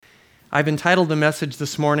I've entitled the message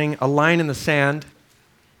this morning, A Line in the Sand,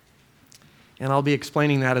 and I'll be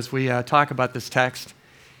explaining that as we talk about this text.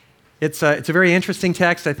 It's a very interesting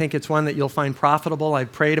text. I think it's one that you'll find profitable.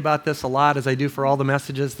 I've prayed about this a lot, as I do for all the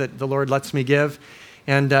messages that the Lord lets me give.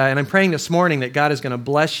 And I'm praying this morning that God is going to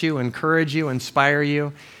bless you, encourage you, inspire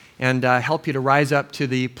you, and help you to rise up to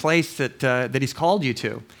the place that He's called you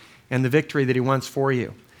to and the victory that He wants for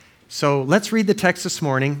you. So let's read the text this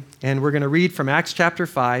morning, and we're going to read from Acts chapter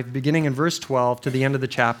 5, beginning in verse 12 to the end of the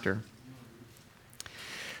chapter.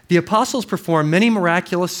 The apostles performed many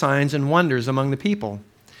miraculous signs and wonders among the people,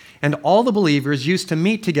 and all the believers used to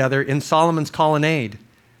meet together in Solomon's colonnade.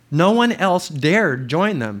 No one else dared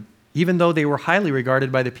join them, even though they were highly regarded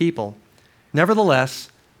by the people. Nevertheless,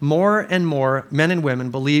 more and more men and women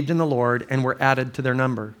believed in the Lord and were added to their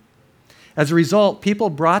number. As a result, people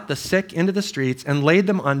brought the sick into the streets and laid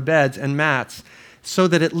them on beds and mats so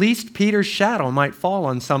that at least Peter's shadow might fall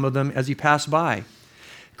on some of them as he passed by.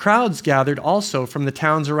 Crowds gathered also from the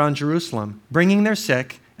towns around Jerusalem, bringing their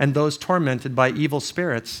sick and those tormented by evil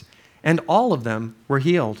spirits, and all of them were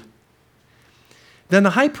healed. Then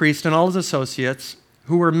the high priest and all his associates,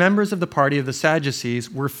 who were members of the party of the Sadducees,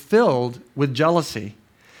 were filled with jealousy.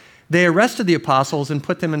 They arrested the apostles and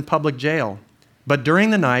put them in public jail. But during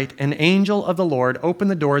the night, an angel of the Lord opened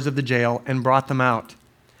the doors of the jail and brought them out.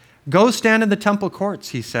 "Go stand in the temple courts,"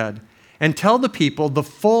 he said, "and tell the people the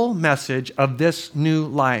full message of this new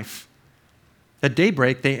life." At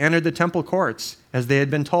daybreak, they entered the temple courts, as they had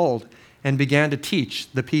been told, and began to teach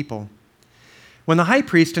the people. When the high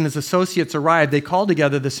priest and his associates arrived, they called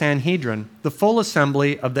together the Sanhedrin, the full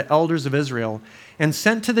assembly of the elders of Israel, and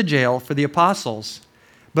sent to the jail for the apostles.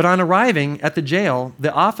 But on arriving at the jail,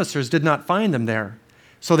 the officers did not find them there.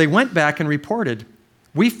 So they went back and reported,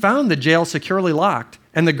 "We found the jail securely locked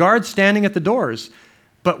and the guards standing at the doors.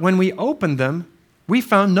 But when we opened them, we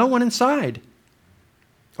found no one inside."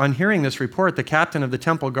 On hearing this report, the captain of the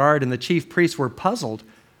temple guard and the chief priests were puzzled,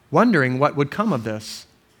 wondering what would come of this.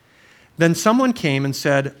 Then someone came and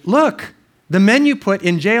said, "Look, the men you put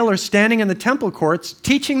in jail are standing in the temple courts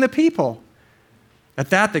teaching the people." At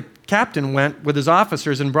that, the captain went with his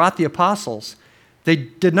officers and brought the apostles. They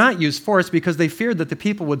did not use force because they feared that the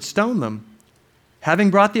people would stone them. Having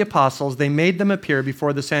brought the apostles, they made them appear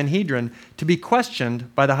before the Sanhedrin to be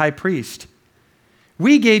questioned by the high priest.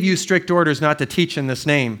 "We gave you strict orders not to teach in this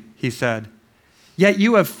name," he said. "Yet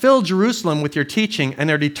you have filled Jerusalem with your teaching and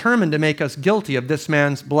are determined to make us guilty of this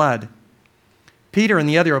man's blood." Peter and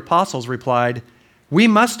the other apostles replied, "We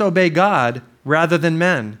must obey God rather than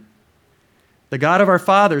men. The God of our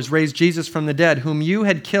fathers raised Jesus from the dead, whom you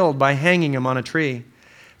had killed by hanging him on a tree.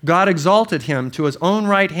 God exalted him to his own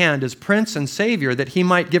right hand as Prince and Savior, that he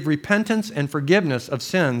might give repentance and forgiveness of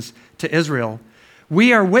sins to Israel.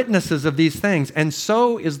 We are witnesses of these things, and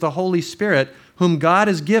so is the Holy Spirit, whom God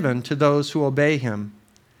has given to those who obey him."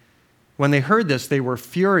 When they heard this, they were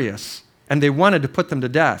furious, and they wanted to put them to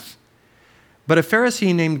death. But a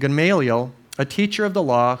Pharisee named Gamaliel, a teacher of the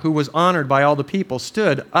law who was honored by all the people,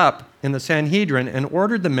 stood up in the Sanhedrin and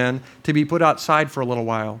ordered the men to be put outside for a little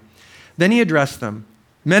while. Then he addressed them,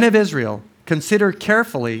 "Men of Israel, consider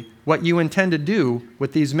carefully what you intend to do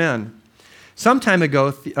with these men. Some time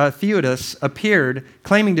ago, Theudas appeared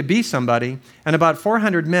claiming to be somebody, and about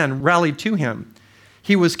 400 men rallied to him.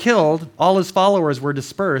 He was killed, all his followers were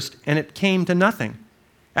dispersed, and it came to nothing.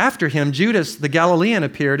 After him, Judas the Galilean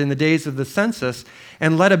appeared in the days of the census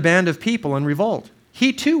and led a band of people in revolt.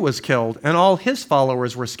 He too was killed, and all his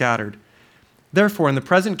followers were scattered. Therefore, in the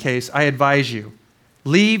present case, I advise you,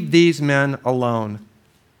 leave these men alone.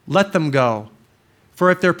 Let them go. For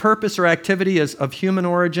if their purpose or activity is of human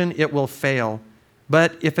origin, it will fail.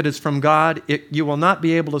 But if it is from God, you will not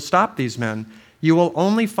be able to stop these men. You will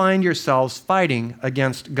only find yourselves fighting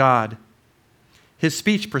against God." His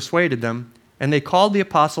speech persuaded them, and they called the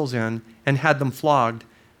apostles in and had them flogged.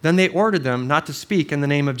 Then they ordered them not to speak in the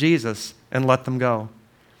name of Jesus and let them go.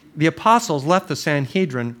 The apostles left the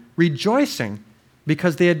Sanhedrin rejoicing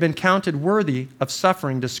because they had been counted worthy of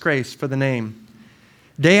suffering disgrace for the name.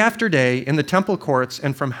 Day after day, in the temple courts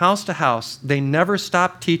and from house to house, they never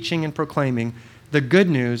stopped teaching and proclaiming the good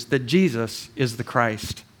news that Jesus is the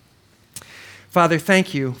Christ. Father,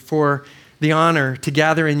 thank you for the honor to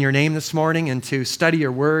gather in your name this morning and to study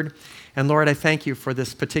your word. And Lord, I thank you for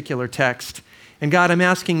this particular text. And God, I'm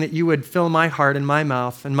asking that you would fill my heart and my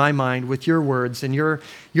mouth and my mind with your words and your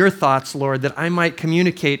thoughts, Lord, that I might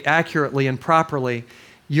communicate accurately and properly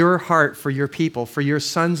your heart for your people, for your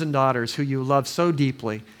sons and daughters who you love so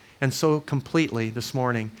deeply and so completely this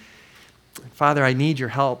morning. Father, I need your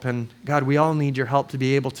help. And God, we all need your help to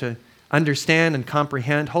be able to understand and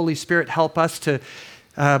comprehend. Holy Spirit, help us to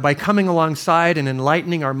by coming alongside and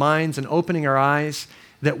enlightening our minds and opening our eyes,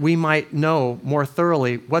 that we might know more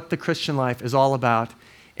thoroughly what the Christian life is all about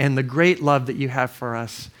and the great love that you have for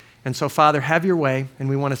us. And so, Father, have your way, and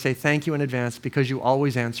we want to say thank you in advance because you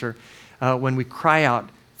always answer when we cry out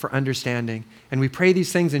for understanding. And we pray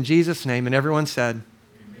these things in Jesus' name, and everyone said,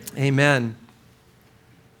 Amen.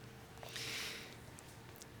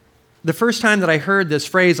 The first time that I heard this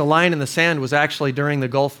phrase, a line in the sand, was actually during the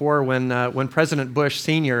Gulf War when President Bush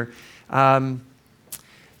Sr.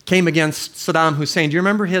 Came against Saddam Hussein. Do you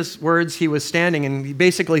remember his words? He was standing and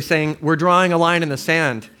basically saying, we're drawing a line in the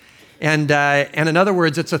sand. And in other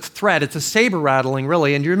words, it's a threat. It's a saber-rattling,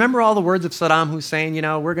 really. And do you remember all the words of Saddam Hussein? You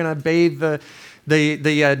know, we're going to bathe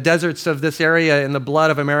the deserts of this area in the blood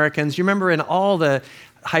of Americans. You remember in all the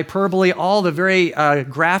hyperbole, all the very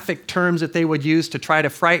graphic terms that they would use to try to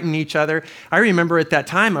frighten each other. I remember at that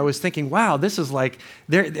time, I was thinking, wow, this is like,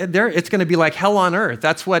 it's going to be like hell on earth.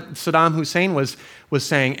 That's what Saddam Hussein was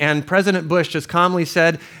saying. And President Bush just calmly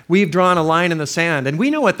said, we've drawn a line in the sand. And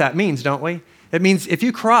we know what that means, don't we? It means if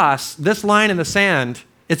you cross this line in the sand,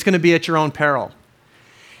 it's going to be at your own peril.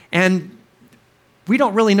 And we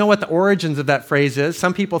don't really know what the origins of that phrase is.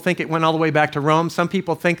 Some people think it went all the way back to Rome. Some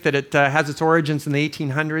people think that it has its origins in the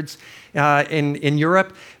 1800s in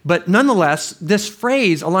Europe. But nonetheless, this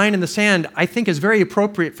phrase, a line in the sand, I think is very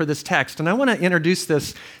appropriate for this text. And I want to introduce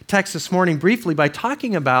this text this morning briefly by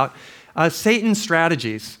talking about Satan's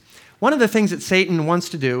strategies. One of the things that Satan wants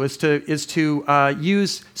to do is to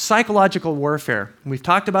use psychological warfare. We've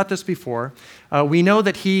talked about this before. We know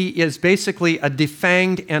that he is basically a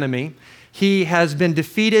defanged enemy. He has been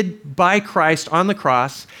defeated by Christ on the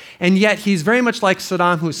cross, and yet he's very much like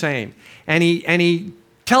Saddam Hussein. And he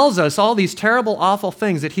tells us all these terrible, awful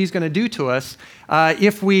things that he's going to do to us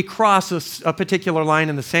if we cross a particular line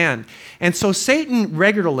in the sand. And so Satan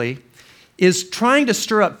regularly is trying to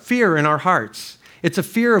stir up fear in our hearts. It's a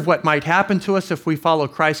fear of what might happen to us if we follow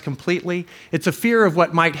Christ completely. It's a fear of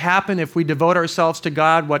what might happen if we devote ourselves to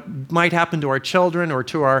God, what might happen to our children or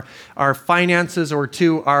to our finances or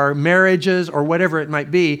to our marriages or whatever it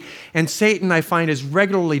might be. And Satan, I find, is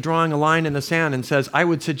regularly drawing a line in the sand and says, I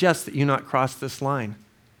would suggest that you not cross this line.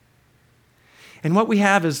 And what we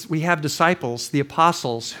have is we have disciples, the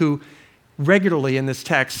apostles, who regularly in this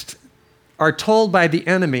text are told by the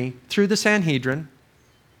enemy through the Sanhedrin,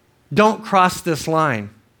 don't cross this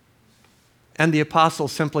line. And the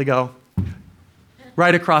apostles simply go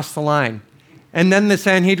right across the line. And then the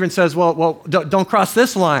Sanhedrin says, well, don't cross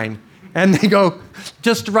this line. And they go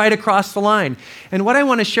just right across the line. And what I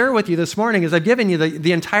want to share with you this morning is I've given you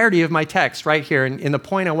the entirety of my text right here in the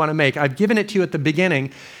point I want to make. I've given it to you at the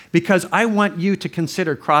beginning because I want you to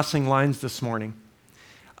consider crossing lines this morning.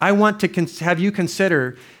 I want to have you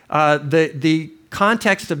consider the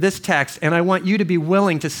context of this text, and I want you to be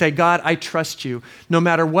willing to say, God, I trust you. No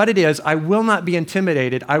matter what it is, I will not be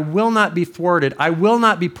intimidated. I will not be thwarted. I will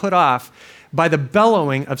not be put off by the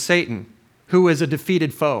bellowing of Satan, who is a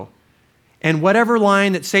defeated foe. And whatever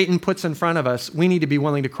line that Satan puts in front of us, we need to be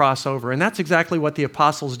willing to cross over. And that's exactly what the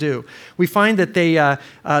apostles do. We find that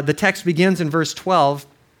the text begins in verse 12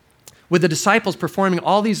 with the disciples performing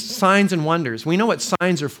all these signs and wonders. We know what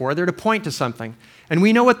signs are for. They're to point to something. And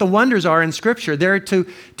we know what the wonders are in Scripture. They're to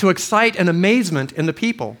excite an amazement in the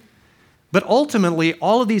people. But ultimately,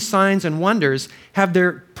 all of these signs and wonders have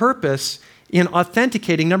their purpose in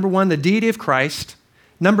authenticating, number one, the deity of Christ,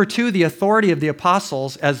 number two, the authority of the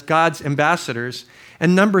apostles as God's ambassadors,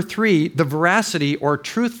 and number three, the veracity or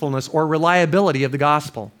truthfulness or reliability of the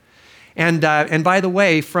gospel. And by the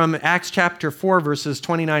way, from Acts chapter 4, verses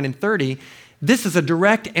 29 and 30, this is a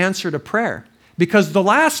direct answer to prayer. Because the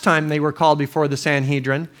last time they were called before the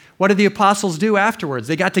Sanhedrin, what did the apostles do afterwards?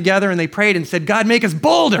 They got together and they prayed and said, God, make us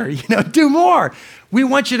bolder, do more. We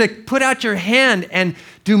want you to put out your hand and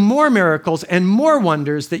do more miracles and more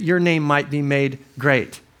wonders that your name might be made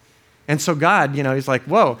great. And so God, he's like,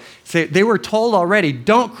 whoa. So they were told already,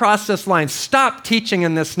 don't cross this line. Stop teaching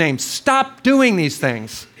in this name. Stop doing these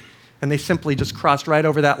things. And they simply just crossed right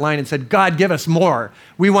over that line and said, God, give us more.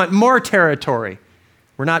 We want more territory.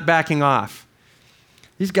 We're not backing off.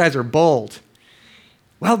 These guys are bold.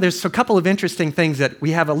 Well, there's a couple of interesting things that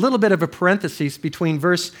we have a little bit of a parenthesis between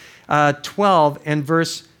verse 12 and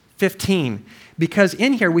verse 15, because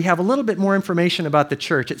in here we have a little bit more information about the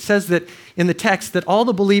church. It says that in the text that all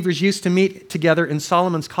the believers used to meet together in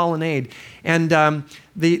Solomon's colonnade. And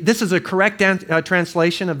this is a correct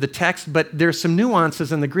translation of the text, but there's some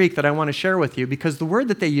nuances in the Greek that I want to share with you, because the word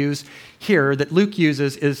that they use here, that Luke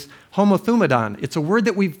uses, is homothumadon. It's a word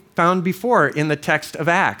that we've found before in the text of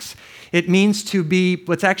Acts. It means to be,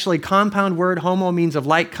 what's actually a compound word. Homo means of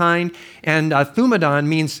like kind, and thumadon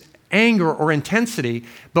means anger or intensity.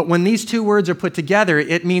 But when these two words are put together,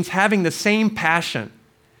 it means having the same passion,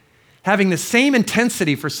 having the same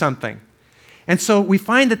intensity for something. And so we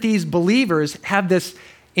find that these believers have this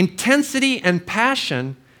intensity and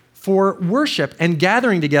passion for worship and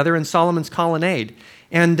gathering together in Solomon's colonnade.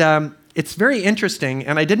 And it's very interesting,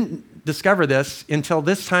 and I didn't discover this until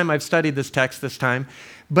this time. I've studied this text this time,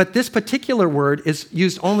 but this particular word is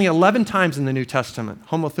used only 11 times in the New Testament,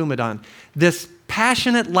 homothumadon, this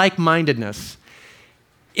passionate like-mindedness.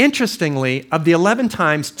 Interestingly, of the 11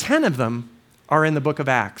 times, 10 of them are in the book of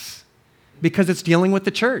Acts because it's dealing with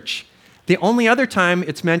the church. The only other time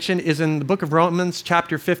it's mentioned is in the book of Romans,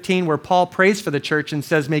 chapter 15, where Paul prays for the church and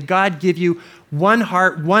says, may God give you one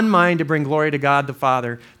heart, one mind to bring glory to God the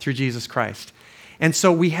Father through Jesus Christ. And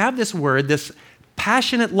so we have this word, this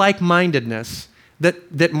passionate like-mindedness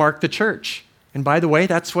that marked the church. And by the way,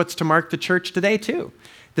 that's what's to mark the church today too.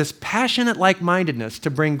 This passionate like-mindedness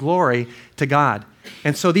to bring glory to God.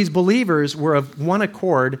 And so these believers were of one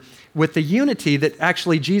accord with the unity that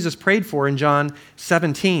actually Jesus prayed for in John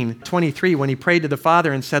 17:23, when he prayed to the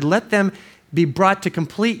Father and said, let them be brought to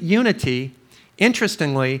complete unity,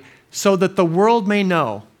 interestingly, so that the world may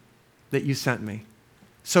know that you sent me.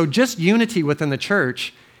 So just unity within the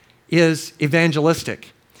church is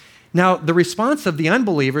evangelistic. Now, the response of the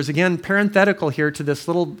unbelievers, again, parenthetical here to this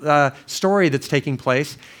little story that's taking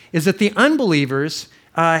place, is that the unbelievers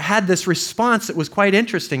had this response that was quite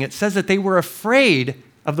interesting. It says that they were afraid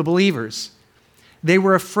of the believers. They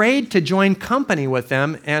were afraid to join company with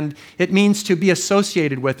them, and it means to be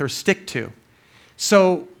associated with or stick to.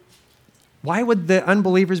 So why would the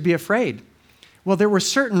unbelievers be afraid? Well, there were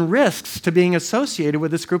certain risks to being associated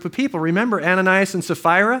with this group of people. Remember Ananias and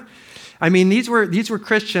Sapphira? I mean, these were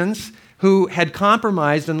Christians who had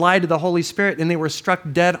compromised and lied to the Holy Spirit, and they were struck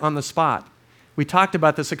dead on the spot. We talked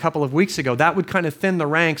about this a couple of weeks ago. That would kind of thin the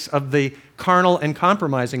ranks of the carnal and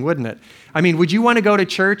compromising, wouldn't it? I mean, would you want to go to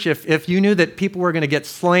church if you knew that people were going to get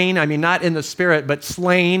slain? I mean, not in the spirit, but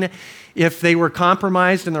slain if they were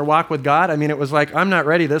compromised in their walk with God? I mean, it was like, I'm not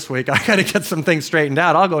ready this week. I got to get some things straightened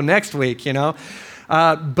out. I'll go next week, you know?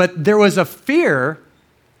 But there was a fear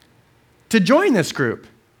to join this group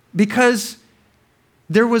because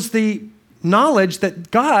there was the knowledge that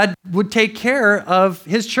God would take care of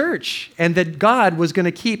his church and that God was going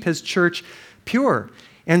to keep his church pure.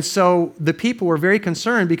 And so the people were very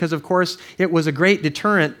concerned because, of course, it was a great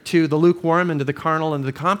deterrent to the lukewarm and to the carnal and to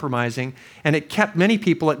the compromising, and it kept many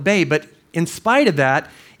people at bay. But in spite of that,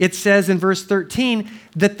 it says in verse 13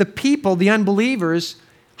 that the people, the unbelievers,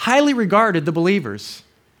 highly regarded the believers.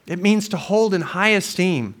 It means to hold in high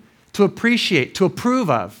esteem, to appreciate, to approve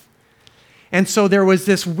of. And so there was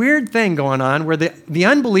this weird thing going on where the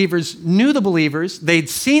unbelievers knew the believers. They'd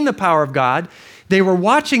seen the power of God. They were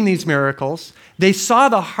watching these miracles. They saw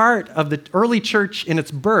the heart of the early church in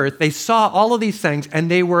its birth. They saw all of these things,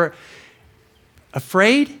 and they were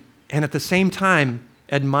afraid and at the same time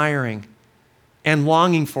admiring and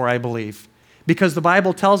longing for, I believe. Because the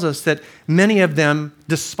Bible tells us that many of them,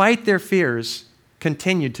 despite their fears,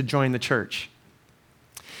 continued to join the church.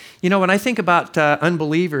 You know, when I think about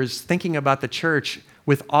unbelievers thinking about the church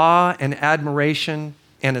with awe and admiration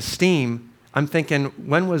and esteem, I'm thinking,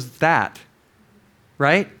 when was that?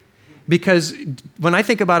 Right? Because when I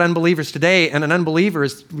think about unbelievers today, and an unbeliever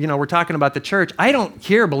is, you know, we're talking about the church, I don't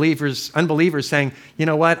hear unbelievers saying, you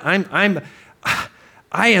know what, I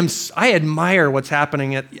admire what's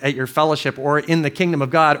happening at your fellowship or in the kingdom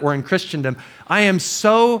of God or in Christendom. I am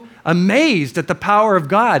so amazed at the power of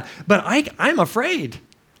God, but I'm afraid.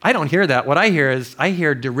 I don't hear that. What I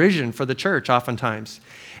hear derision for the church oftentimes.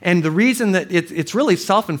 And the reason that it's really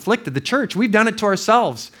self-inflicted, the church, we've done it to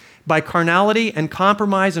ourselves by carnality and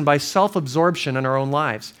compromise and by self-absorption in our own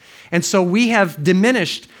lives. And so we have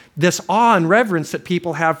diminished this awe and reverence that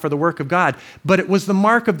people have for the work of God, but it was the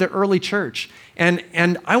mark of the early church.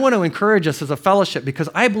 And I want to encourage us as a fellowship because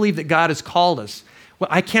I believe that God has called us. Well,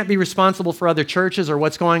 I can't be responsible for other churches or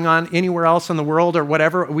what's going on anywhere else in the world or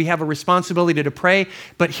whatever. We have a responsibility to pray.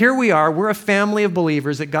 But here we are. We're a family of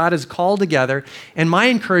believers that God has called together. And my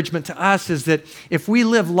encouragement to us is that if we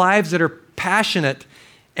live lives that are passionate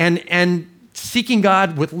and seeking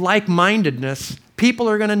God with like-mindedness, people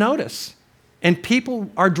are going to notice. And people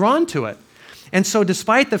are drawn to it. And so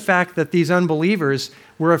despite the fact that these unbelievers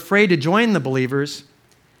were afraid to join the believers,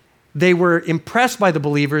 they were impressed by the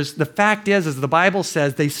believers. The fact is, as the Bible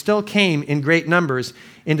says, they still came in great numbers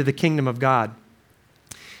into the kingdom of God.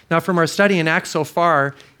 Now, from our study in Acts so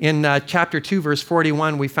far, in chapter 2, verse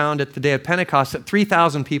 41, we found at the day of Pentecost that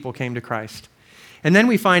 3,000 people came to Christ. And then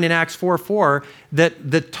we find in Acts 4:4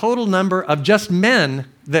 that the total number of just men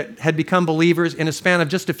that had become believers in a span of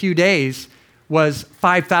just a few days was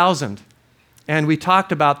 5,000. And we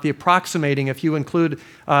talked about the approximating, if you include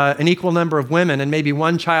an equal number of women and maybe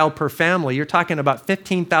one child per family, you're talking about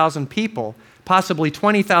 15,000 people, possibly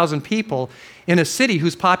 20,000 people in a city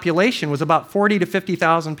whose population was about 40 to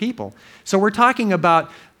 50,000 people. So we're talking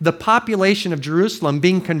about the population of Jerusalem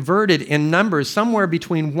being converted in numbers somewhere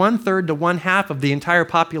between 1/3 to 1/2 of the entire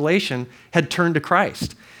population had turned to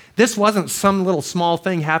Christ. This wasn't some little small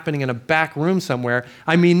thing happening in a back room somewhere.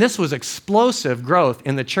 I mean, this was explosive growth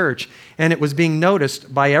in the church, and it was being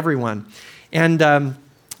noticed by everyone. And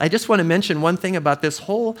I just want to mention one thing about this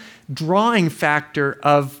whole drawing factor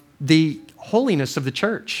of the holiness of the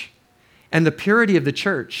church and the purity of the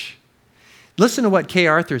church. Listen to what Kay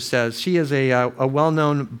Arthur says. She is a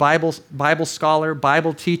well-known Bible scholar,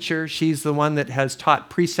 Bible teacher. She's the one that has taught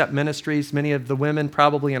precept ministries. Many of the women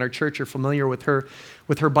probably in our church are familiar with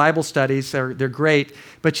her Bible studies. They're great.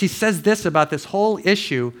 But she says this about this whole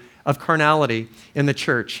issue of carnality in the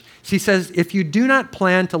church. She says, if you do not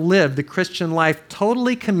plan to live the Christian life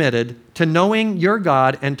totally committed to knowing your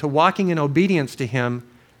God and to walking in obedience to Him,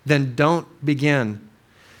 then don't begin.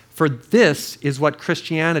 For this is what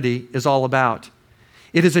Christianity is all about.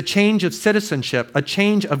 It is a change of citizenship, a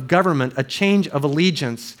change of government, a change of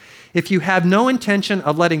allegiance. If you have no intention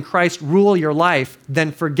of letting Christ rule your life,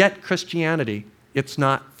 then forget Christianity. It's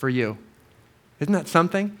not for you. Isn't that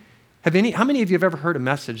something? How many of you have ever heard a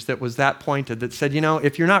message that was that pointed, that said,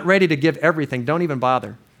 if you're not ready to give everything, don't even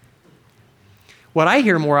bother? What I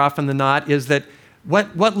hear more often than not is that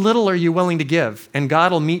what little are you willing to give? And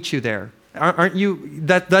God will meet you there. Aren't you?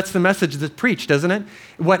 That's the message that's preached, isn't it?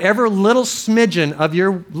 Whatever little smidgen of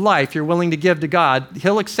your life you're willing to give to God,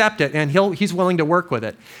 He'll accept it, and He's willing to work with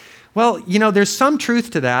it. Well, there's some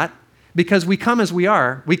truth to that, because we come as we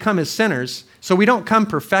are. We come as sinners, so we don't come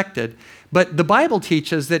perfected. But the Bible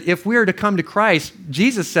teaches that if we are to come to Christ,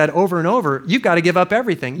 Jesus said over and over, you've got to give up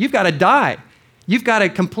everything. You've got to die. You've got to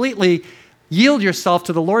completely yield yourself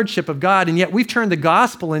to the lordship of God, and yet we've turned the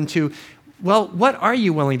gospel into, well, what are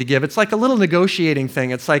you willing to give? It's like a little negotiating thing.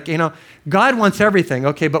 It's like, God wants everything.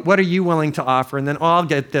 Okay, but what are you willing to offer? And then, I'll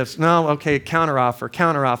get this. No, okay,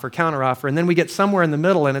 counteroffer. And then we get somewhere in the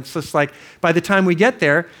middle, and it's just like, by the time we get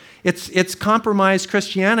there, it's compromised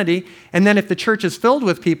Christianity. And then if the church is filled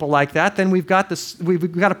with people like that, then we've got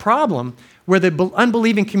a problem where the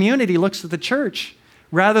unbelieving community looks at the church,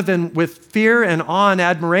 rather than with fear and awe and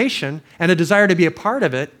admiration and a desire to be a part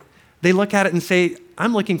of it, they look at it and say,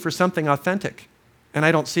 I'm looking for something authentic, and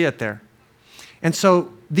I don't see it there. And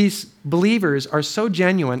so these believers are so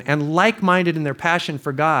genuine and like-minded in their passion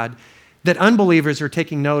for God that unbelievers are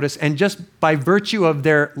taking notice, and just by virtue of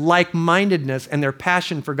their like-mindedness and their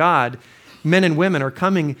passion for God, men and women are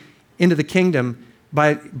coming into the kingdom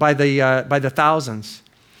by the thousands.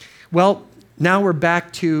 Well, now we're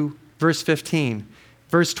back to verse 15.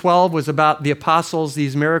 Verse 12 was about the apostles,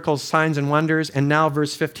 these miracles, signs, and wonders. And now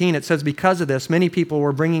verse 15, it says, because of this, many people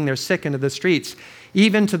were bringing their sick into the streets,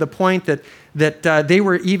 even to the point that they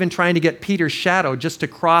were even trying to get Peter's shadow just to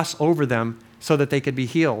cross over them so that they could be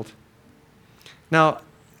healed. Now,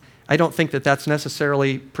 I don't think that that's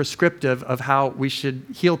necessarily prescriptive of how we should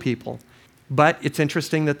heal people. But it's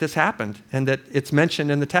interesting that this happened and that it's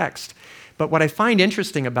mentioned in the text. But what I find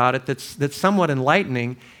interesting about it that's somewhat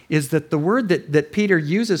enlightening is that the word that Peter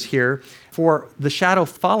uses here for the shadow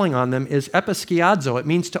falling on them is episkiazo. It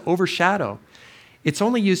means to overshadow. It's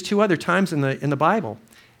only used 2 other times in the Bible.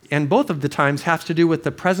 And both of the times have to do with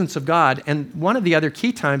the presence of God. And one of the other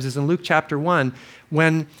key times is in Luke chapter 1,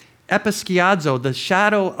 when episkiazo, the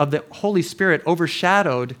shadow of the Holy Spirit,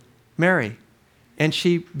 overshadowed Mary, and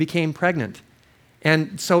she became pregnant.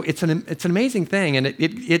 And so it's an amazing thing, and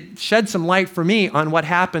it shed some light for me on what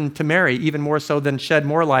happened to Mary, even more so than shed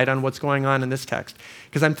more light on what's going on in this text.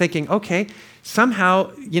 Because I'm thinking, okay,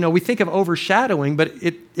 somehow, we think of overshadowing, but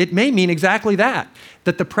it may mean exactly that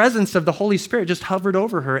the presence of the Holy Spirit just hovered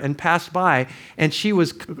over her and passed by, and she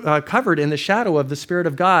was covered in the shadow of the Spirit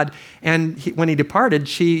of God, and when He departed,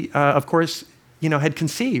 she, of course, had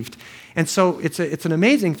conceived. And so it's an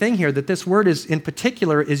amazing thing here that this word in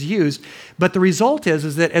particular is used. But the result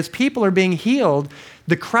is that as people are being healed,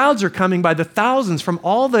 the crowds are coming by the thousands from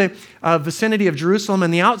all the vicinity of Jerusalem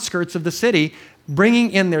and the outskirts of the city,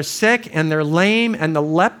 bringing in their sick and their lame and the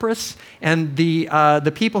leprous and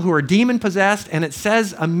the people who are demon-possessed. And it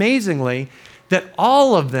says amazingly that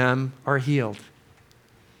all of them are healed.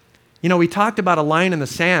 We talked about a line in the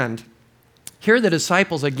sand. Here the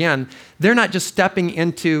disciples, again, they're not just stepping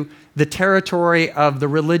into the territory of the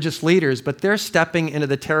religious leaders, but they're stepping into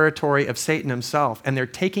the territory of Satan himself, and they're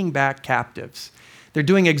taking back captives. They're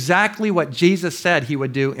doing exactly what Jesus said he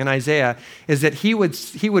would do in Isaiah, is that he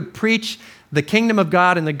would preach the kingdom of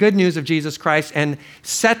God and the good news of Jesus Christ and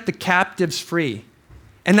set the captives free.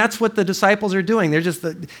 And that's what the disciples are doing.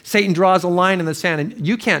 Satan draws a line in the sand, and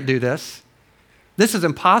you can't do this. This is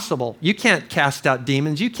impossible. You can't cast out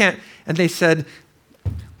demons. You can't. And they said,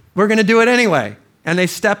 we're going to do it anyway. And they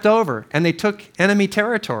stepped over, and they took enemy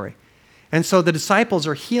territory. And so the disciples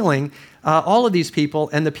are healing all of these people,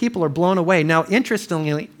 and the people are blown away. Now,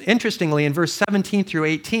 interestingly, in verse 17 through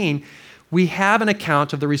 18, we have an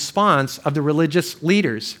account of the response of the religious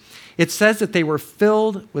leaders. It says that they were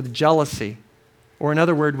filled with jealousy, or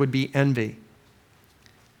another word would be envy.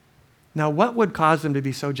 Now, what would cause them to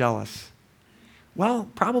be so jealous? Well,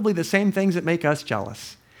 probably the same things that make us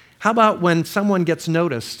jealous. How about when someone gets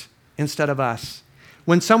noticed instead of us?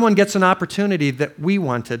 When someone gets an opportunity that we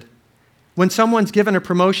wanted, when someone's given a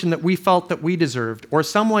promotion that we felt that we deserved, or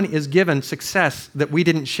someone is given success that we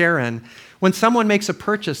didn't share in, when someone makes a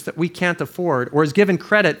purchase that we can't afford, or is given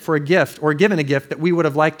credit for a gift, or given a gift that we would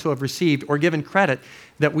have liked to have received, or given credit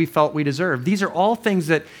that we felt we deserved. These are all things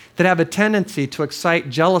that have a tendency to excite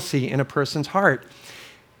jealousy in a person's heart.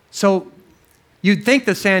 So you'd think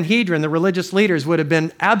the Sanhedrin, the religious leaders, would have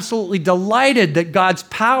been absolutely delighted that God's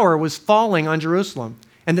power was falling on Jerusalem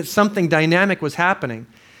and that something dynamic was happening.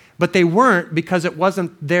 But they weren't, because it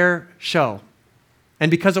wasn't their show.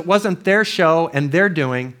 And because it wasn't their show and their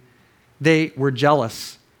doing, they were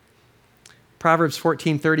jealous. Proverbs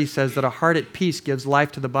 14:30 says that a heart at peace gives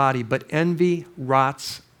life to the body, but envy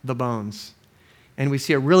rots the bones. And we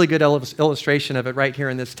see a really good illustration of it right here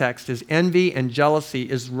in this text, is envy and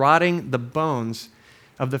jealousy is rotting the bones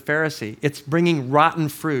of the Pharisee. It's bringing rotten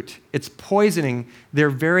fruit. It's poisoning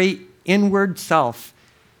their very inward self,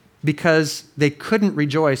 because they couldn't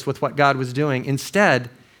rejoice with what God was doing.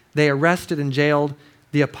 Instead, they arrested and jailed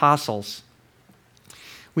the apostles.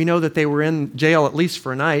 We know that they were in jail at least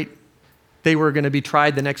for a night. They were going to be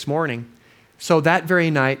tried the next morning. So that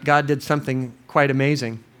very night, God did something quite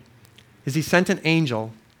amazing, is he sent an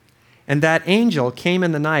angel, and that angel came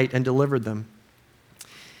in the night and delivered them.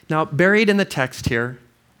 Now, buried in the text here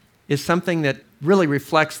is something that really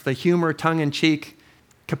reflects the humor, tongue-in-cheek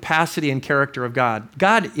capacity and character of God.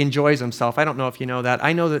 God enjoys himself. I don't know if you know that.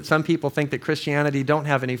 I know that some people think that Christianity, don't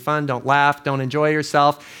have any fun, don't laugh, don't enjoy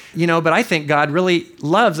yourself, but I think God really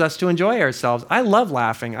loves us to enjoy ourselves. I love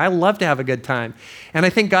laughing. I love to have a good time. And I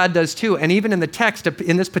think God does too. And even in the text,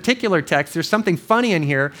 in this particular text, there's something funny in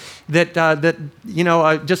here that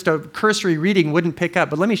just a cursory reading wouldn't pick up.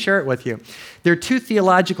 But let me share it with you. There are two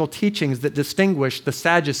theological teachings that distinguish the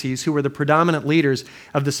Sadducees, who were the predominant leaders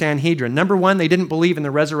of the Sanhedrin. Number one, they didn't believe in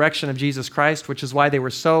the resurrection of Jesus Christ, which is why they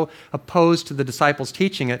were so opposed to the disciples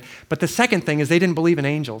teaching it. But the second thing is they didn't believe in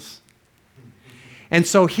angels. And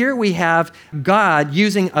so here we have God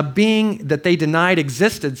using a being that they denied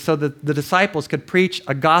existed so that the disciples could preach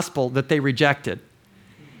a gospel that they rejected.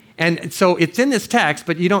 And so it's in this text,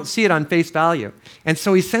 but you don't see it on face value. And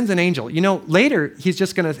so he sends an angel. Later he's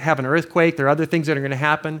just going to have an earthquake. There are other things that are going to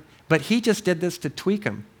happen. But he just did this to tweak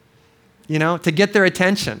them, to get their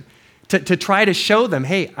attention, to try to show them,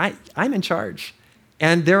 hey, I'm in charge.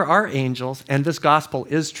 And there are angels, and this gospel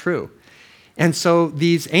is true. And so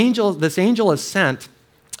this angel is sent,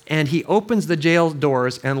 and he opens the jail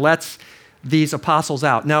doors and lets these apostles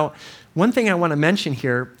out. Now, one thing I want to mention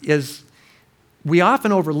here is we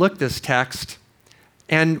often overlook this text,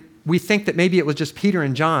 and we think that maybe it was just Peter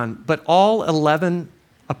and John, but all 11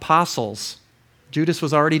 apostles, Judas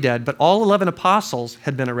was already dead, but all 11 apostles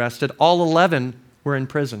had been arrested. All 11 were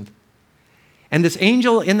imprisoned. And this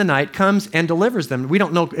angel in the night comes and delivers them. We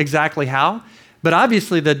don't know exactly how, but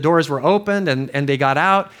obviously the doors were opened and they got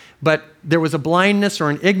out, but there was a blindness or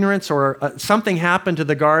an ignorance or something happened to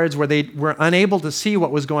the guards where they were unable to see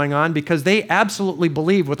what was going on, because they absolutely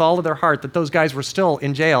believed with all of their heart that those guys were still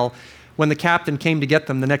in jail when the captain came to get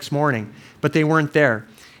them the next morning, but they weren't there.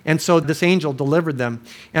 And so this angel delivered them.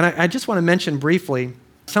 And I just want to mention briefly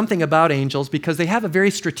something about angels, because they have a very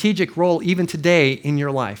strategic role even today in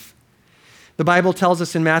your life. The Bible tells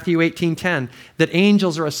us in Matthew 18:10 that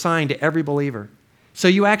angels are assigned to every believer. So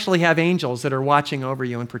you actually have angels that are watching over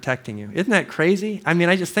you and protecting you. Isn't that crazy? I mean,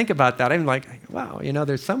 I just think about that. I'm like, wow,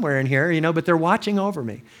 there's somewhere in here, but they're watching over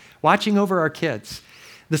me, watching over our kids.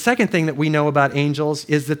 The second thing that we know about angels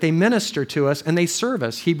is that they minister to us and they serve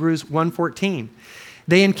us, Hebrews 1:14.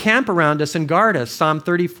 They encamp around us and guard us, Psalm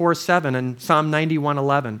 34:7 and Psalm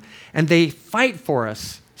 91:11. And they fight for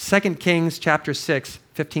us, 2 Kings chapter 6,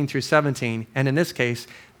 15 through 17. And in this case,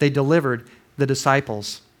 they delivered the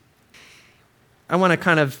disciples. I want to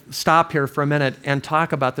kind of stop here for a minute and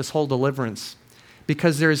talk about this whole deliverance,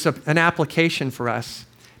 because there's an application for us.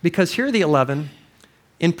 Because here are the 11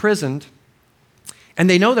 imprisoned, and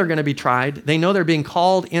they know they're going to be tried. They know they're being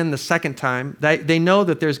called in the second time. They know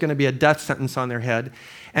that there's going to be a death sentence on their head.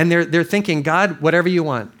 And they're thinking, God, whatever you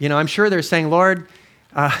want. I'm sure they're saying, Lord,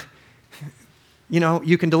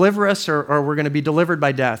 you can deliver us or we're going to be delivered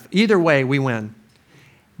by death. Either way, we win.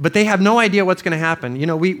 But they have no idea what's going to happen.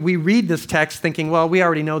 We read this text thinking, well, we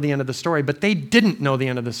already know the end of the story, but they didn't know the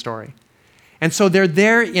end of the story. And so they're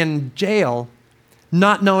there in jail,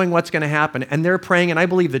 not knowing what's going to happen. And they're praying, and I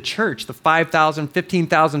believe the church, the 5,000,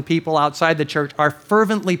 15,000 people outside the church are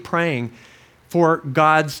fervently praying for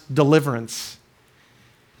God's deliverance.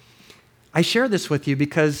 I share this with you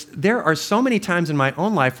because there are so many times in my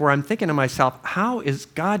own life where I'm thinking to myself, how is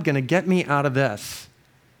God going to get me out of this?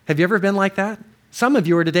 Have you ever been like that? Some of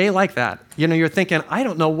you are today like that. You're thinking, I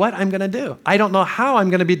don't know what I'm going to do. I don't know how I'm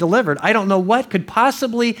going to be delivered. I don't know what could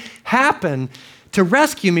possibly happen to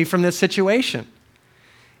rescue me from this situation.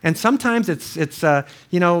 And sometimes it's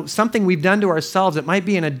something we've done to ourselves. It might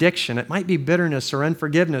be an addiction. It might be bitterness or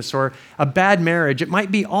unforgiveness or a bad marriage. It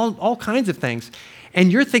might be all kinds of things.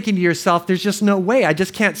 And you're thinking to yourself, there's just no way. I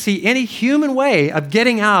just can't see any human way of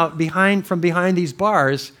getting out from behind these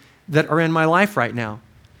bars that are in my life right now.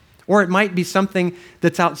 Or it might be something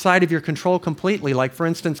that's outside of your control completely, like, for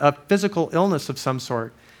instance, a physical illness of some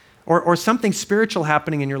sort, or something spiritual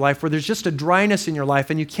happening in your life where there's just a dryness in your life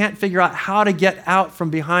and you can't figure out how to get out from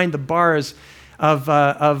behind the bars of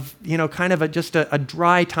just a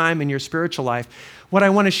dry time in your spiritual life. What I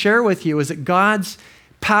want to share with you is that God's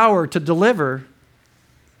power to deliver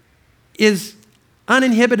is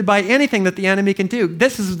uninhibited by anything that the enemy can do.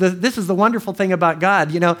 This is the wonderful thing about God.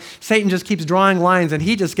 Satan just keeps drawing lines, and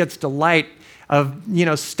he just gets delight of,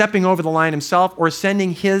 stepping over the line himself or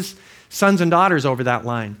sending his sons and daughters over that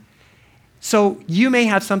line. So you may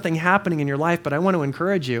have something happening in your life, but I want to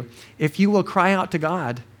encourage you, if you will cry out to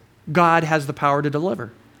God, God has the power to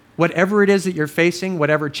deliver. Whatever it is that you're facing,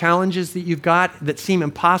 whatever challenges that you've got that seem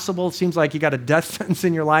impossible, it seems like you got a death sentence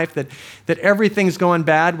in your life, that everything's going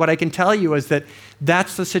bad, what I can tell you is that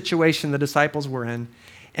that's the situation the disciples were in.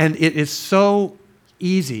 And it is so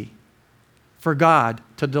easy for God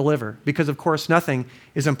to deliver because, of course, nothing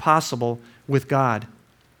is impossible with God.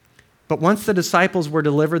 But once the disciples were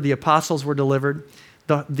delivered, the apostles were delivered,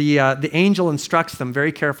 the angel instructs them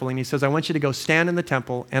very carefully, and he says, I want you to go stand in the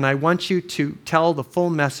temple, and I want you to tell the full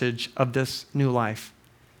message of this new life.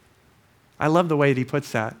 I love the way that he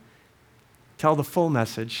puts that. Tell the full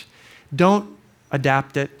message. Don't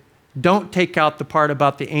adapt it. Don't take out the part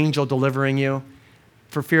about the angel delivering you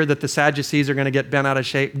for fear that the Sadducees are going to get bent out of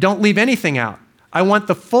shape. Don't leave anything out. I want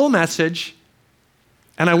the full message,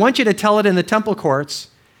 and I want you to tell it in the temple courts,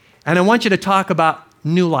 and I want you to talk about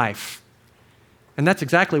new life. And that's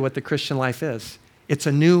exactly what the Christian life is. It's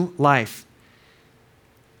a new life.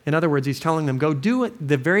 In other words, he's telling them, go do it,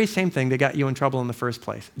 the very same thing that got you in trouble in the first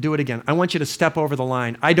place. Do it again. I want you to step over the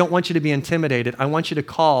line. I don't want you to be intimidated. I want you to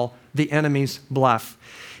call the enemy's bluff.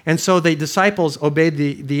 And so the disciples obeyed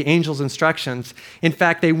the angel's instructions. In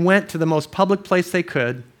fact, they went to the most public place they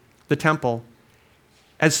could, the temple,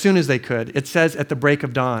 as soon as they could. It says at the break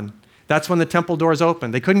of dawn. That's when the temple doors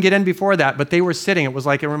opened. They couldn't get in before that, but they were sitting.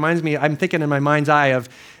 It reminds me, I'm thinking in my mind's eye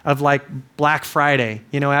of like Black Friday,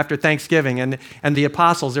 after Thanksgiving, and the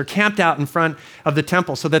apostles, they're camped out in front of the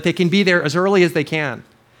temple so that they can be there as early as they can.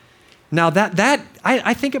 Now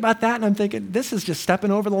I think about that and I'm thinking, this is just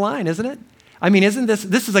stepping over the line, isn't it? I mean, isn't this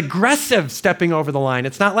is aggressive stepping over the line.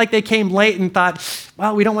 It's not like they came late and thought,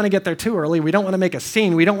 well, we don't want to get there too early. We don't want to make a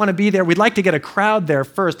scene. We don't want to be there. We'd like to get a crowd there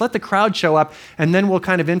first. Let the crowd show up and then we'll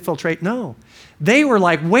kind of infiltrate. No, they were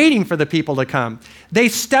like waiting for the people to come. They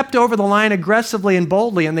stepped over the line aggressively and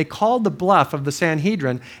boldly, and they called the bluff of the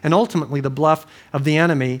Sanhedrin and ultimately the bluff of the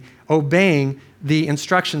enemy, obeying the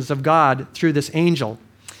instructions of God through this angel.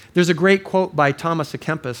 There's a great quote by Thomas à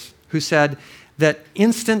Kempis who said that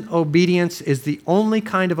instant obedience is the only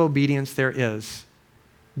kind of obedience there is.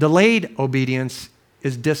 Delayed obedience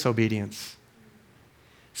is disobedience.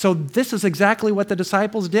 So this is exactly what the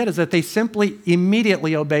disciples did, is that they simply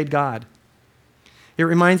immediately obeyed God. It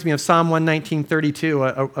reminds me of Psalm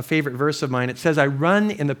 119:32, a favorite verse of mine. It says, I run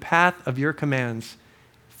in the path of your commands,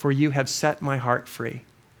 for you have set my heart free.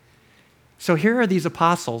 So here are these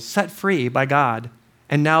apostles set free by God,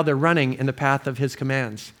 and now they're running in the path of his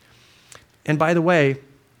commands. And by the way,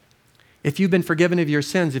 if you've been forgiven of your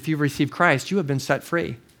sins, if you've received Christ, you have been set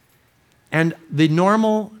free. And the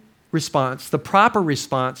normal response, the proper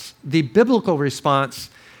response, the biblical response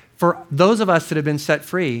for those of us that have been set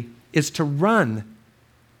free is to run,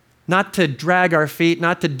 not to drag our feet,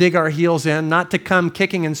 not to dig our heels in, not to come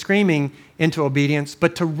kicking and screaming into obedience,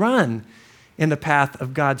 but to run in the path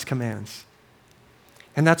of God's commands.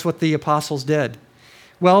 And that's what the apostles did.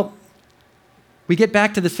 Well, we get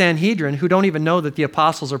back to the Sanhedrin, who don't even know that the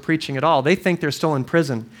apostles are preaching at all. They think they're still in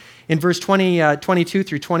prison. In verse 22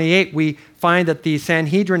 through 28, we find that the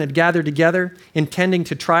Sanhedrin had gathered together, intending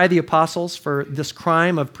to try the apostles for this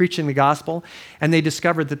crime of preaching the gospel, and they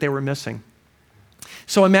discovered that they were missing.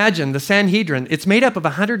 So imagine the Sanhedrin, it's made up of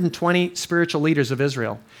 120 spiritual leaders of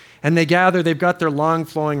Israel. And they gather, they've got their long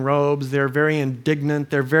flowing robes, they're very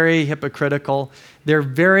indignant, they're very hypocritical, they're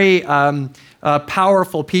very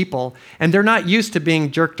powerful people, and they're not used to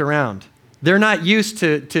being jerked around. They're not used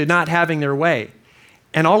to not having their way.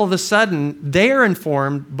 And all of a sudden, they are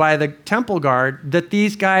informed by the temple guard that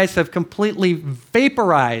these guys have completely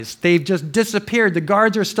vaporized. They've just disappeared. The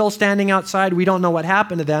guards are still standing outside. We don't know what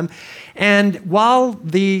happened to them. And while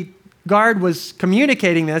the guard was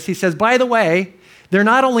communicating this, he says, by the way, they're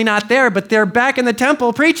not only not there, but they're back in the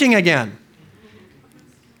temple preaching again.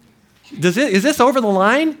 Is this over the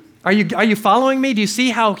line? Are you following me? Do you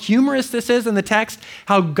see how humorous this is in the text?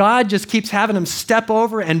 How God just keeps having them step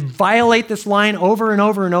over and violate this line over and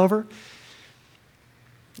over and over?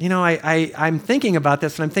 You know, I'm thinking about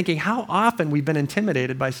this, and I'm thinking how often we've been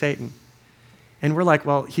intimidated by Satan. And we're like,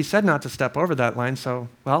 well, he said not to step over that line, so,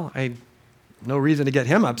 well, no reason to get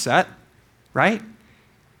him upset, right?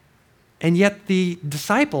 And yet the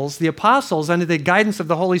disciples, the apostles, under the guidance of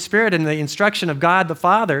the Holy Spirit and the instruction of God the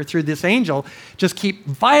Father through this angel, just keep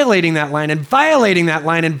violating that line and violating that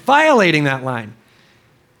line and violating that line.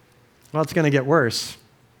 Well, it's going to get worse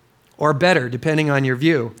or better, depending on your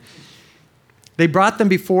view. They brought them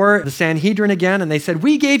before the Sanhedrin again, and they said,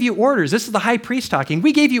 we gave you orders. This is the high priest talking.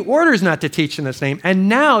 We gave you orders not to teach in this name, and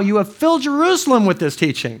now you have filled Jerusalem with this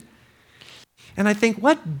teaching. And I think,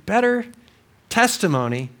 what better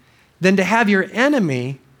testimony than to have your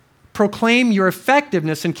enemy proclaim your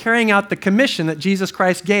effectiveness in carrying out the commission that Jesus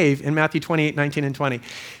Christ gave in Matthew 28, 19, and 20. Do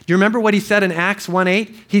you remember what he said in Acts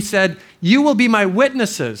 1:8? He said, you will be my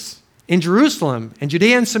witnesses in Jerusalem and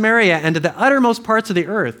Judea and Samaria and to the uttermost parts of the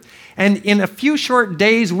earth. And in a few short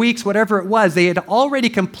days, weeks, whatever it was, they had already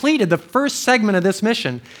completed the first segment of this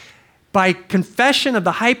mission. By confession of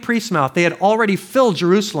the high priest's mouth, they had already filled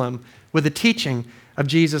Jerusalem with the teaching of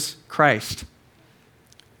Jesus Christ.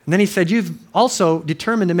 And then he said, you've also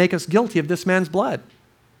determined to make us guilty of this man's blood.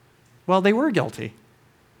 Well, they were guilty.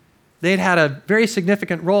 They had had a very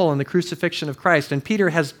significant role in the crucifixion of Christ, and Peter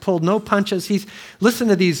has pulled no punches. Listen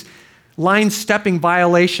to these line-stepping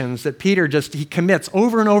violations that Peter he commits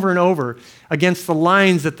over and over and over against the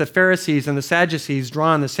lines that the Pharisees and the Sadducees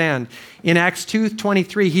draw in the sand. In Acts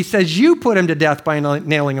 2:23, he says, you put him to death by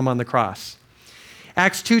nailing him on the cross.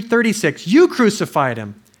 Acts 2:36, you crucified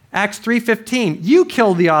him. Acts 3:15, you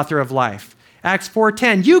killed the author of life. Acts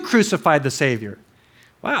 4:10, you crucified the Savior.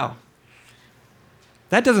 Wow.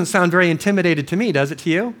 That doesn't sound very intimidated to me, does it to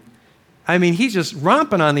you? I mean, he's just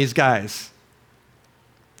romping on these guys.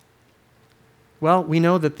 Well, we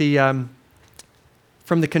know that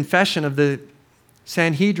from the confession of the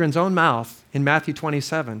Sanhedrin's own mouth in Matthew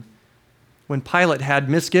 27, when Pilate had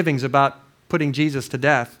misgivings about putting Jesus to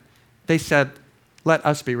death, they said, let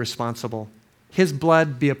us be responsible. His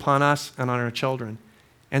blood be upon us and on our children.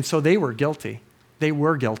 And so they were guilty. They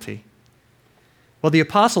were guilty. Well, the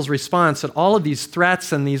apostles' response at all of these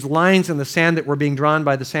threats and these lines in the sand that were being drawn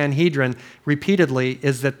by the Sanhedrin repeatedly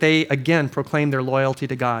is that they again proclaimed their loyalty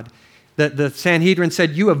to God. The Sanhedrin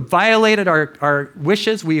said, you have violated our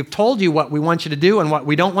wishes. We have told you what we want you to do and what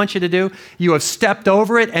we don't want you to do. You have stepped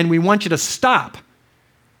over it, and we want you to stop.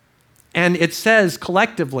 And it says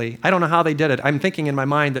collectively, I don't know how they did it. I'm thinking in my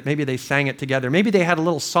mind that maybe they sang it together. Maybe they had a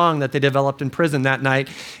little song that they developed in prison that night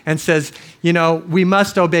and says, we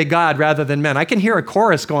must obey God rather than men. I can hear a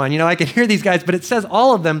chorus going, I can hear these guys, but it says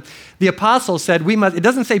all of them, the apostles said, we must, it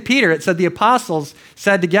doesn't say Peter, it said the apostles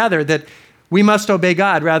said together that we must obey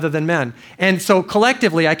God rather than men. And so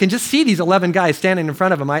collectively, I can just see these 11 guys standing in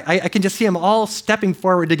front of them. I can just see them all stepping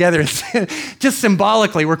forward together, just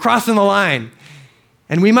symbolically, we're crossing the line.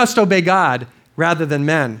 And we must obey God rather than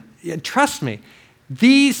men. And trust me,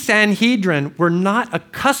 these Sanhedrin were not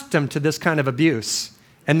accustomed to this kind of abuse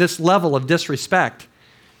and this level of disrespect.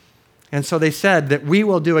 And so they said that we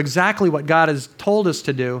will do exactly what God has told us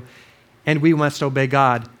to do, and we must obey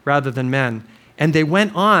God rather than men. And they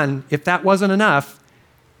went on, if that wasn't enough,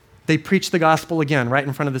 they preached the gospel again right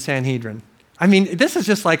in front of the Sanhedrin. I mean, this is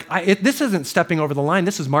just like, this isn't stepping over the line,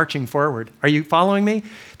 this is marching forward. Are you following me?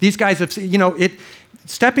 These guys have,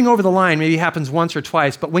 stepping over the line maybe happens once or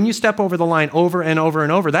twice, but when you step over the line over and over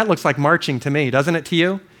and over, that looks like marching to me, doesn't it to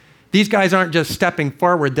you? These guys aren't just stepping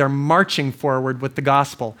forward, they're marching forward with the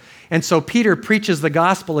gospel. And so Peter preaches the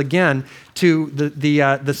gospel again to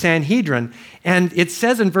the Sanhedrin. And it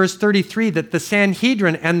says in verse 33 that the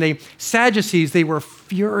Sanhedrin and the Sadducees, they were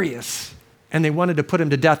furious. And they wanted to put him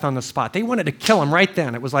to death on the spot. They wanted to kill him right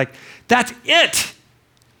then. It was like, that's it.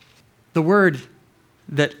 The word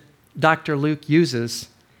that Dr. Luke uses,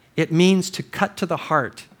 it means to cut to the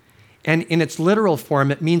heart. And in its literal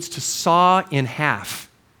form, it means to saw in half.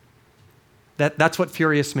 That's what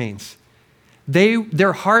furious means.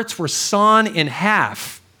 Their hearts were sawn in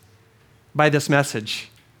half by this message.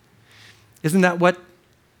 Isn't that what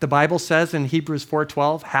the Bible says in Hebrews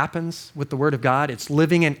 4:12 happens with the Word of God? It's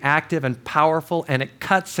living and active and powerful, and it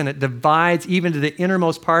cuts and it divides even to the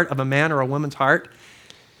innermost part of a man or a woman's heart.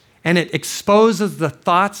 And it exposes the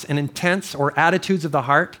thoughts and intents or attitudes of the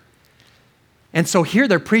heart. And so here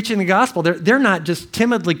they're preaching the gospel. They're not just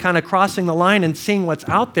timidly kind of crossing the line and seeing what's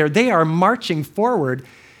out there. They are marching forward.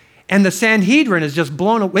 And the Sanhedrin is just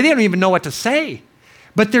blown away. They don't even know what to say.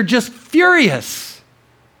 But they're just furious.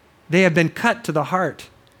 They have been cut to the heart.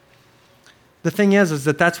 The thing is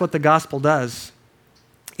that that's what the gospel does.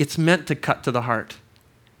 It's meant to cut to the heart.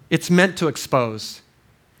 It's meant to expose.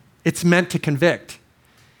 It's meant to convict.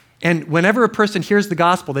 And whenever a person hears the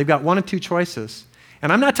gospel, they've got one of two choices.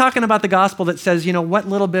 And I'm not talking about the gospel that says, what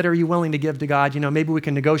little bit are you willing to give to God? Maybe we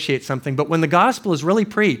can negotiate something. But when the gospel is really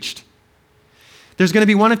preached, there's going to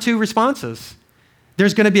be one of two responses.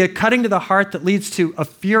 There's going to be a cutting to the heart that leads to a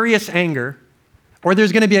furious anger, or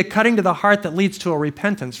there's going to be a cutting to the heart that leads to a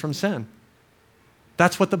repentance from sin.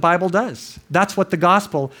 That's what the Bible does. That's what the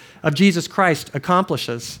gospel of Jesus Christ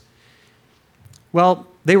accomplishes. Well,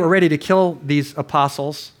 they were ready to kill these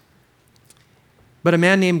apostles, but a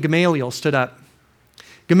man named Gamaliel stood up.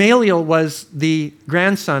 Gamaliel was the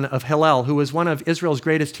grandson of Hillel, who was one of Israel's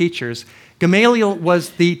greatest teachers. Gamaliel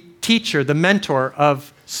was the teacher, the mentor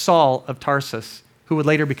of Saul of Tarsus, who would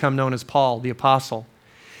later become known as Paul, the apostle.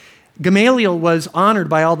 Gamaliel was honored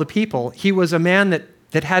by all the people. He was a man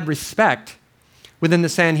that had respect within the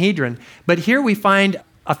Sanhedrin. But here we find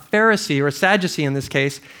a Pharisee, or a Sadducee in this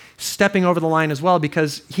case, stepping over the line as well,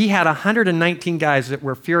 because he had 119 guys that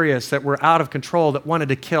were furious, that were out of control, that wanted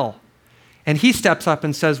to kill. And he steps up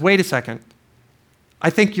and says, wait a second, I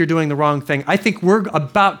think you're doing the wrong thing. I think we're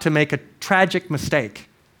about to make a tragic mistake.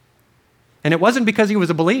 And it wasn't because he was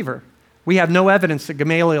a believer. We have no evidence that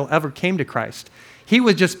Gamaliel ever came to Christ. He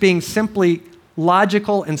was just being simply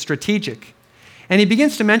logical and strategic. And he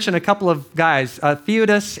begins to mention a couple of guys,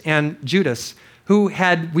 Theudas and Judas, who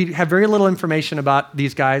we have very little information about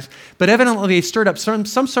these guys, but evidently they stirred up some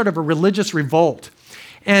sort of a religious revolt.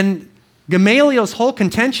 And Gamaliel's whole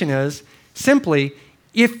contention is simply,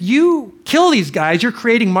 if you kill these guys, you're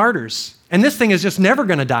creating martyrs, and this thing is just never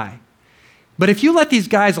going to die. But if you let these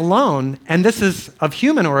guys alone, and this is of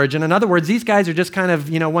human origin, in other words, these guys are just kind of,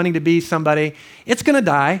 wanting to be somebody, it's going to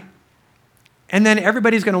die. And then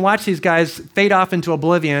everybody's going to watch these guys fade off into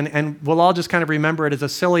oblivion, and we'll all just kind of remember it as a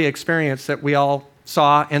silly experience that we all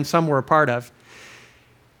saw and some were a part of.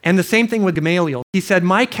 And the same thing with Gamaliel. He said,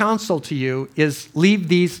 my counsel to you is leave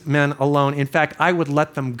these men alone. In fact, I would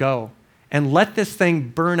let them go and let this thing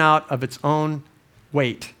burn out of its own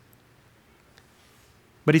weight.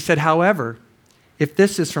 But he said, however, if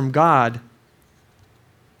this is from God,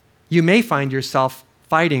 you may find yourself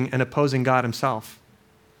fighting and opposing God himself.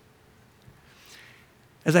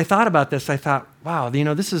 As I thought about this, I thought, wow,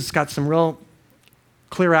 this has got some real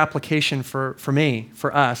clear application for me,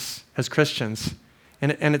 for us as Christians.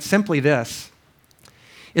 And it's simply this,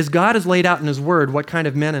 is God has laid out in his word what kind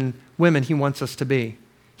of men and women he wants us to be.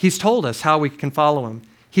 He's told us how we can follow him.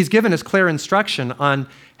 He's given us clear instruction on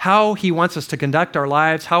how he wants us to conduct our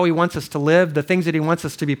lives, how he wants us to live, the things that he wants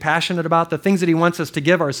us to be passionate about, the things that he wants us to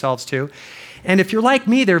give ourselves to. And if you're like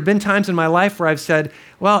me, there have been times in my life where I've said,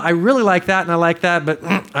 well, I really like that and I like that, but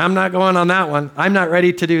I'm not going on that one. I'm not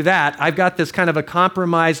ready to do that. I've got this kind of a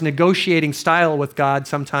compromise negotiating style with God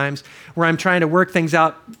sometimes where I'm trying to work things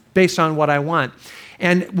out based on what I want.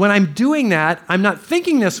 And when I'm doing that, I'm not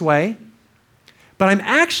thinking this way, but I'm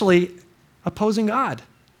actually opposing God.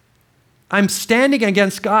 I'm standing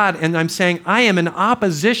against God and I'm saying, I am in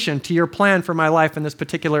opposition to your plan for my life in this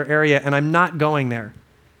particular area and I'm not going there.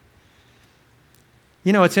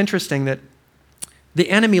 It's interesting that the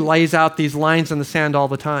enemy lays out these lines in the sand all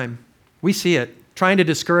the time. We see it, trying to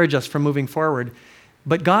discourage us from moving forward.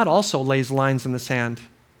 But God also lays lines in the sand.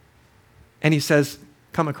 And he says,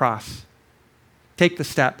 come across. Take the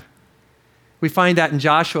step. We find that in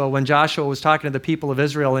Joshua, when Joshua was talking to the people of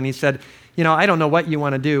Israel, and he said, I don't know what you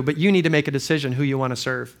want to do, but you need to make a decision who you want to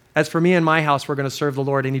serve. As for me and my house, we're going to serve the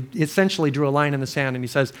Lord. And he essentially drew a line in the sand, and he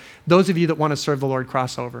says, those of you that want to serve the Lord,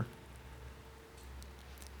 cross over.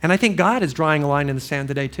 And I think God is drawing a line in the sand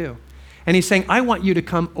today too. And he's saying, I want you to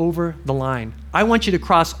come over the line. I want you to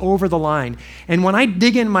cross over the line. And when I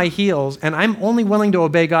dig in my heels, and I'm only willing to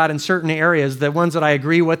obey God in certain areas, the ones that I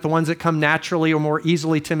agree with, the ones that come naturally or more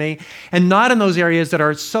easily to me, and not in those areas that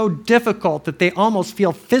are so difficult that they almost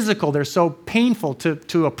feel physical, they're so painful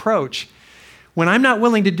to approach. When I'm not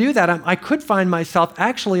willing to do that, I could find myself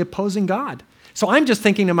actually opposing God. So I'm just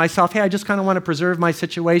thinking to myself, hey, I just kind of want to preserve my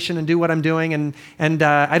situation and do what I'm doing, and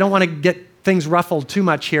I don't want to get things ruffled too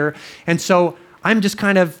much here. And so I'm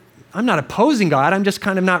not opposing God, I'm just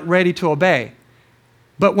kind of not ready to obey.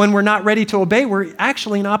 But when we're not ready to obey, we're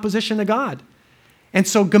actually in opposition to God. And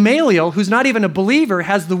so Gamaliel, who's not even a believer,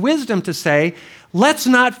 has the wisdom to say, let's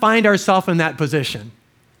not find ourselves in that position.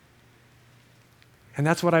 And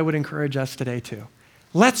that's what I would encourage us today too.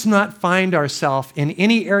 Let's not find ourselves in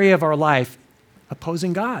any area of our life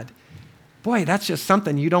opposing God. Boy, that's just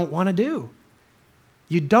something you don't want to do.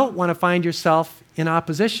 You don't want to find yourself in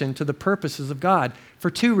opposition to the purposes of God for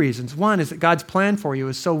two reasons. One is that God's plan for you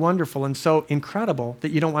is so wonderful and so incredible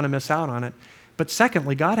that you don't want to miss out on it. But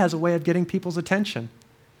secondly, God has a way of getting people's attention.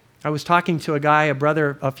 I was talking to a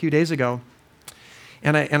brother, a few days ago,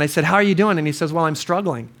 and I said, how are you doing? And he says, well, I'm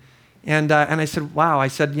struggling. And I said, wow. I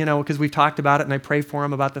said, because we've talked about it, and I pray for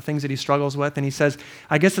him about the things that he struggles with. And he says,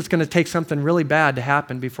 I guess it's going to take something really bad to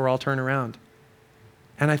happen before I'll turn around.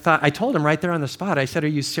 And I told him right there on the spot, I said, are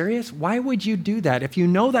you serious? Why would you do that? If you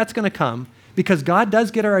know that's going to come, because God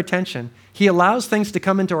does get our attention. He allows things to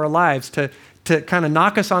come into our lives to kind of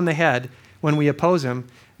knock us on the head when we oppose him.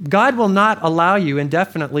 God will not allow you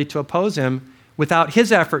indefinitely to oppose him without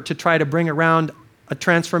his effort to try to bring around a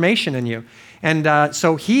transformation in you. And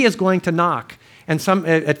so he is going to knock. And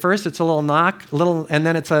at first it's a little knock, and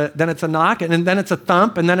then it's a knock, and then it's a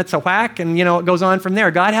thump, and then it's a whack, and it goes on from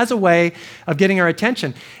there. God has a way of getting our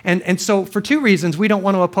attention. And so for two reasons, we don't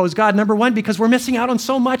want to oppose God. Number one, because we're missing out on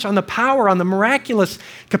so much, on the power, on the miraculous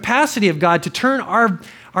capacity of God to turn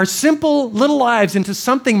our simple little lives into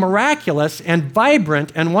something miraculous and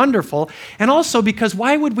vibrant and wonderful. And also because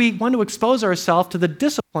why would we want to expose ourselves to the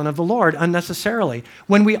discipline of the Lord unnecessarily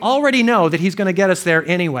when we already know that he's going to get us there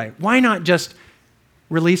anyway? Why not just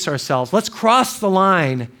release ourselves? Let's cross the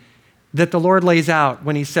line that the Lord lays out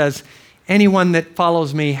when he says, anyone that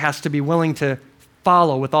follows me has to be willing to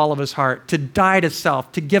follow with all of his heart, to die to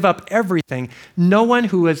self, to give up everything. No one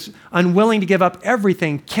who is unwilling to give up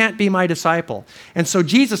everything can't be my disciple. And so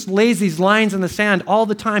Jesus lays these lines in the sand all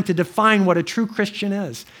the time to define what a true Christian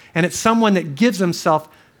is. And it's someone that gives himself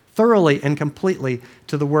thoroughly and completely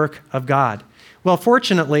to the work of God. Well,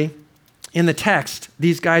 fortunately, in the text,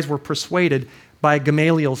 these guys were persuaded by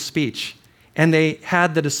Gamaliel's speech, and they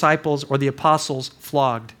had the disciples or the apostles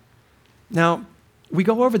flogged. Now, we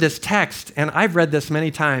go over this text, and I've read this many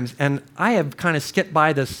times, and I have kind of skipped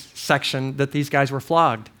by this section that these guys were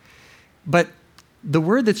flogged. But the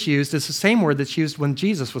word that's used is the same word that's used when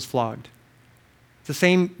Jesus was flogged. It's the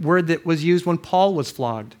same word that was used when Paul was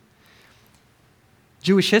flogged.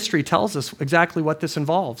 Jewish history tells us exactly what this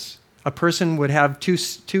involves. A person would have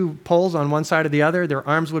two poles on one side or the other. Their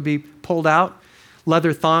arms would be pulled out,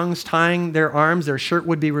 leather thongs tying their arms. Their shirt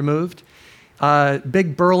would be removed.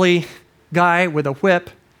 Big burly guy with a whip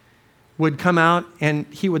would come out, and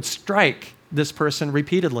he would strike this person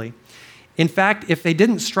repeatedly. In fact, if they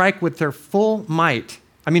didn't strike with their full might,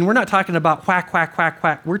 we're not talking about whack, whack, whack,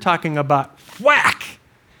 whack. We're talking about whack.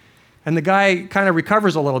 And the guy kind of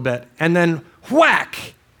recovers a little bit, and then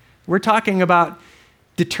whack. We're talking about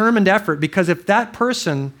determined effort, because if that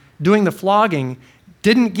person doing the flogging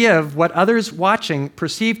didn't give what others watching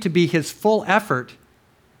perceived to be his full effort,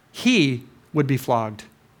 he would be flogged.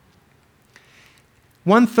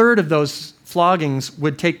 1/3 of those floggings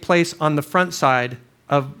would take place on the front side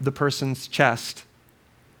of the person's chest,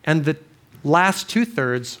 and the last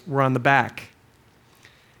 2/3 were on the back.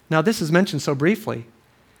 Now, this is mentioned so briefly,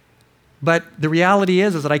 but the reality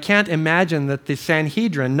is that I can't imagine that the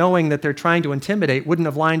Sanhedrin, knowing that they're trying to intimidate, wouldn't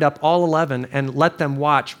have lined up all 11 and let them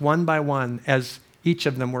watch one by one as each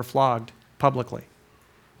of them were flogged publicly.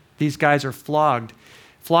 These guys are flogged.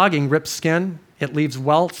 Flogging rips skin. It leaves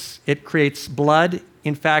welts. It creates blood.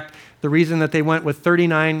 In fact, the reason that they went with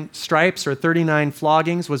 39 stripes or 39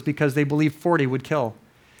 floggings was because they believed 40 would kill.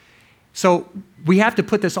 So we have to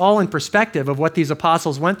put this all in perspective of what these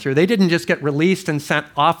apostles went through. They didn't just get released and sent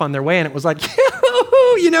off on their way, and it was like,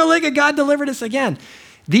 look at God delivered us again.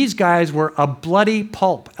 These guys were a bloody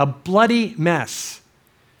pulp, a bloody mess.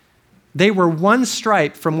 They were one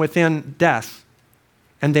stripe from within death,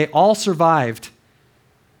 and they all survived.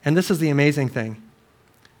 And this is the amazing thing.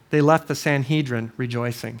 They left the Sanhedrin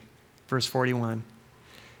rejoicing. Verse 41.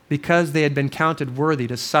 Because they had been counted worthy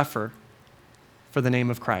to suffer for the name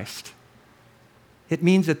of Christ. It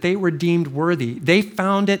means that they were deemed worthy. They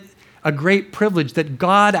found it a great privilege that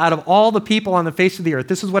God, out of all the people on the face of the earth,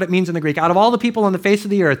 this is what it means in the Greek, out of all the people on the face of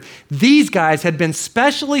the earth, these guys had been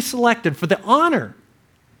specially selected for the honor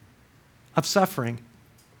of suffering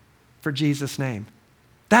for Jesus' name.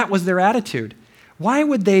 That was their attitude. Why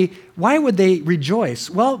would they rejoice?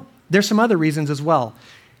 Well, there's some other reasons as well.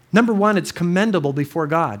 Number one, it's commendable before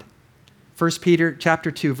God. 1 Peter chapter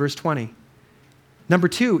 2, verse 20. Number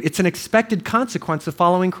two, it's an expected consequence of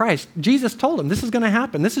following Christ. Jesus told them this is going to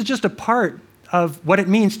happen. This is just a part of what it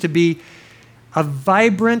means to be a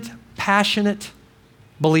vibrant, passionate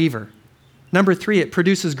believer. Number three, it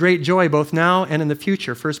produces great joy both now and in the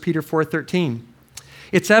future. 1 Peter 4:13.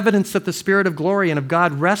 It's evidence that the Spirit of glory and of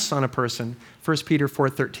God rests on a person. 1 Peter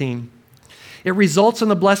 4:13. It results in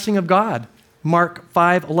the blessing of God. Mark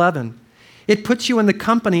 5:11. It puts you in the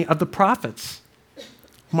company of the prophets.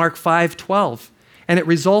 Mark 5:12. And it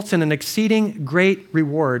results in an exceeding great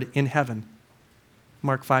reward in heaven.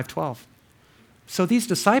 Mark 5:12. So these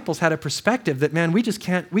disciples had a perspective that, man, we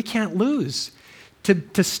can't lose.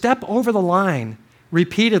 To step over the line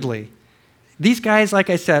repeatedly. These guys, like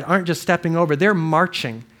I said, aren't just stepping over, they're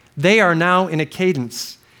marching. They are now in a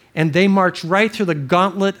cadence. And they marched right through the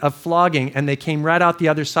gauntlet of flogging, and they came right out the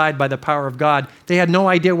other side by the power of God. They had no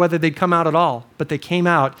idea whether they'd come out at all, but they came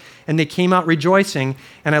out, and they came out rejoicing.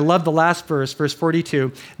 And I love the last verse, verse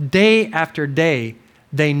 42. Day after day,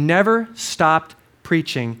 they never stopped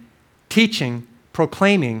preaching, teaching,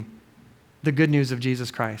 proclaiming the good news of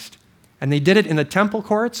Jesus Christ. And they did it in the temple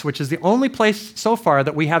courts, which is the only place so far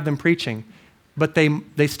that we have them preaching. But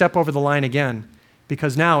they step over the line again,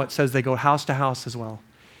 because now it says they go house to house as well.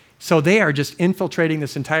 So they are just infiltrating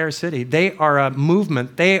this entire city. They are a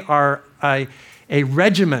movement. They are a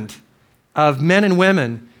regiment of men and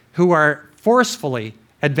women who are forcefully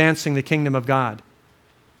advancing the kingdom of God.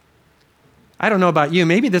 I don't know about you.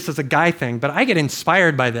 Maybe this is a guy thing, but I get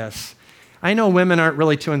inspired by this. I know women aren't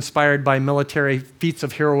really too inspired by military feats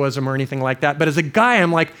of heroism or anything like that, but as a guy,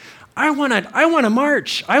 I'm like, I want to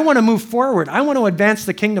march. I want to move forward. I want to advance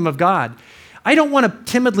the kingdom of God. I don't want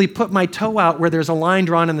to timidly put my toe out where there's a line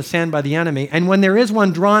drawn in the sand by the enemy. And when there is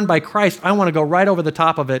one drawn by Christ, I want to go right over the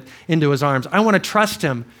top of it into his arms. I want to trust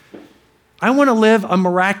him. I want to live a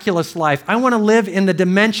miraculous life. I want to live in the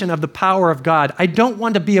dimension of the power of God. I don't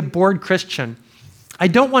want to be a bored Christian. I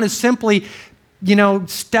don't want to simply,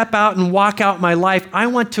 step out and walk out my life. I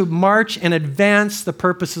want to march and advance the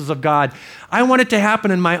purposes of God. I want it to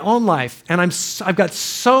happen in my own life. And I've got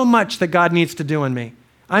so much that God needs to do in me.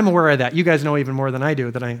 I'm aware of that. You guys know even more than I do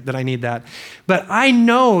that I need that. But I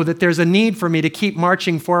know that there's a need for me to keep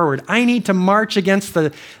marching forward. I need to march against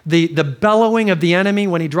the bellowing of the enemy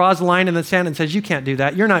when he draws a line in the sand and says, you can't do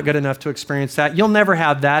that. You're not good enough to experience that. You'll never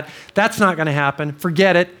have that. That's not going to happen.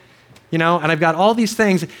 Forget it. And I've got all these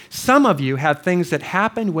things. Some of you have things that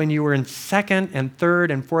happened when you were in 2nd and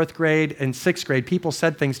 3rd and 4th grade and 6th grade. People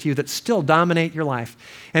said things to you that still dominate your life.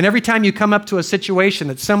 And every time you come up to a situation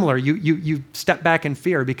that's similar, you step back in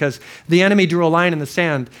fear because the enemy drew a line in the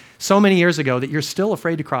sand so many years ago that you're still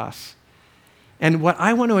afraid to cross. And what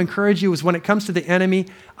I want to encourage you is when it comes to the enemy,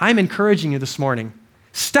 I'm encouraging you this morning.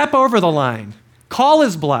 Step over the line. Call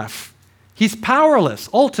his bluff. He's powerless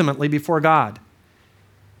ultimately before God.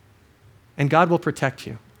 And God will protect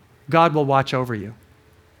you. God will watch over you.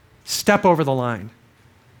 Step over the line.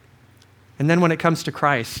 And then when it comes to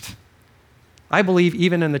Christ, I believe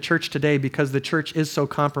even in the church today, because the church is so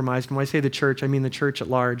compromised, and when I say the church, I mean the church at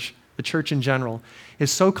large, the church in general, is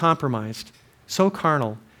so compromised, so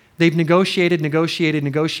carnal. They've negotiated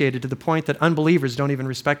to the point that unbelievers don't even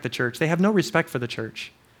respect the church. They have no respect for the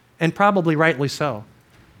church, and probably rightly so.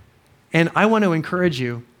 And I want to encourage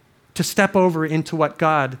you to step over into what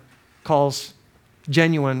God calls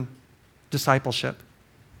genuine discipleship.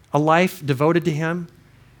 A life devoted to him,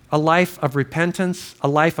 a life of repentance, a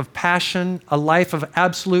life of passion, a life of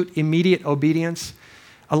absolute immediate obedience,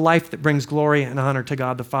 a life that brings glory and honor to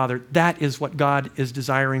God the Father. That is what God is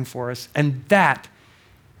desiring for us, and that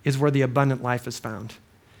is where the abundant life is found.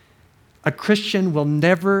 A Christian will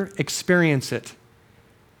never experience it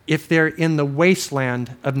if they're in the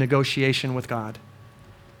wasteland of negotiation with God.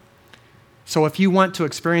 So if you want to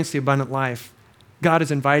experience the abundant life, God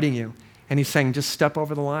is inviting you, and he's saying, just step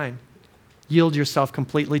over the line. Yield yourself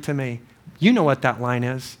completely to me. You know what that line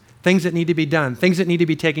is. Things that need to be done, things that need to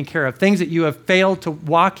be taken care of, things that you have failed to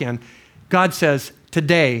walk in. God says,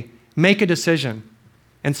 today, Make a decision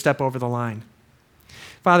and step over the line.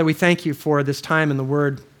 Father, we thank you for this time in the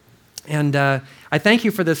Word. And I thank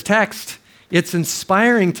you for this text. It's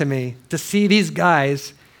inspiring to me to see these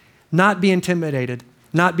guys not be intimidated,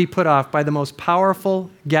 not be put off by the most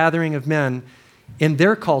powerful gathering of men in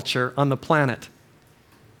their culture on the planet.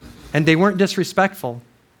 And they weren't disrespectful,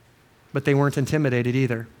 but they weren't intimidated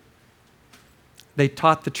either. They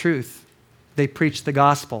taught the truth. They preached the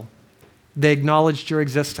gospel. They acknowledged your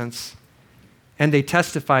existence. And they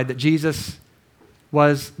testified that Jesus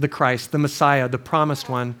was the Christ, the Messiah, the promised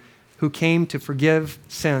one who came to forgive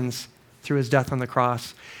sins through his death on the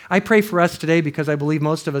cross. I pray for us today, because I believe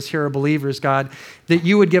most of us here are believers, God, that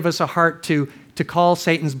you would give us a heart to call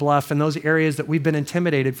Satan's bluff in those areas that we've been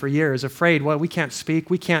intimidated for years, afraid, well, we can't speak,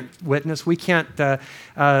 we can't witness, we can't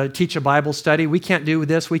teach a Bible study, we can't do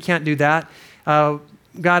this, we can't do that.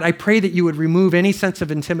 God, I pray that you would remove any sense of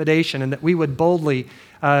intimidation and that we would boldly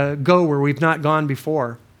go where we've not gone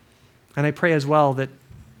before. And I pray as well that,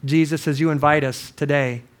 Jesus, as you invite us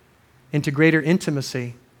today into greater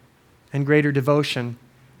intimacy and greater devotion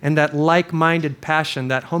and that like-minded passion,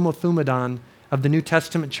 that homothumadon of the New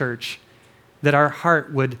Testament church, that our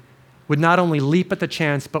heart would not only leap at the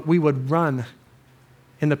chance, but we would run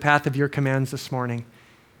in the path of your commands this morning,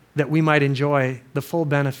 that we might enjoy the full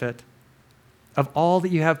benefit of all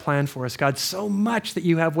that you have planned for us. God, so much that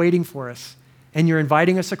you have waiting for us. And you're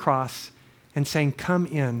inviting us across and saying, come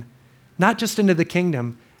in, not just into the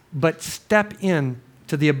kingdom, but step in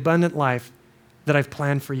to the abundant life that I've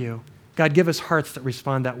planned for you. God, give us hearts that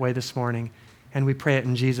respond that way this morning. And we pray it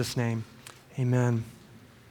in Jesus' name. Amen.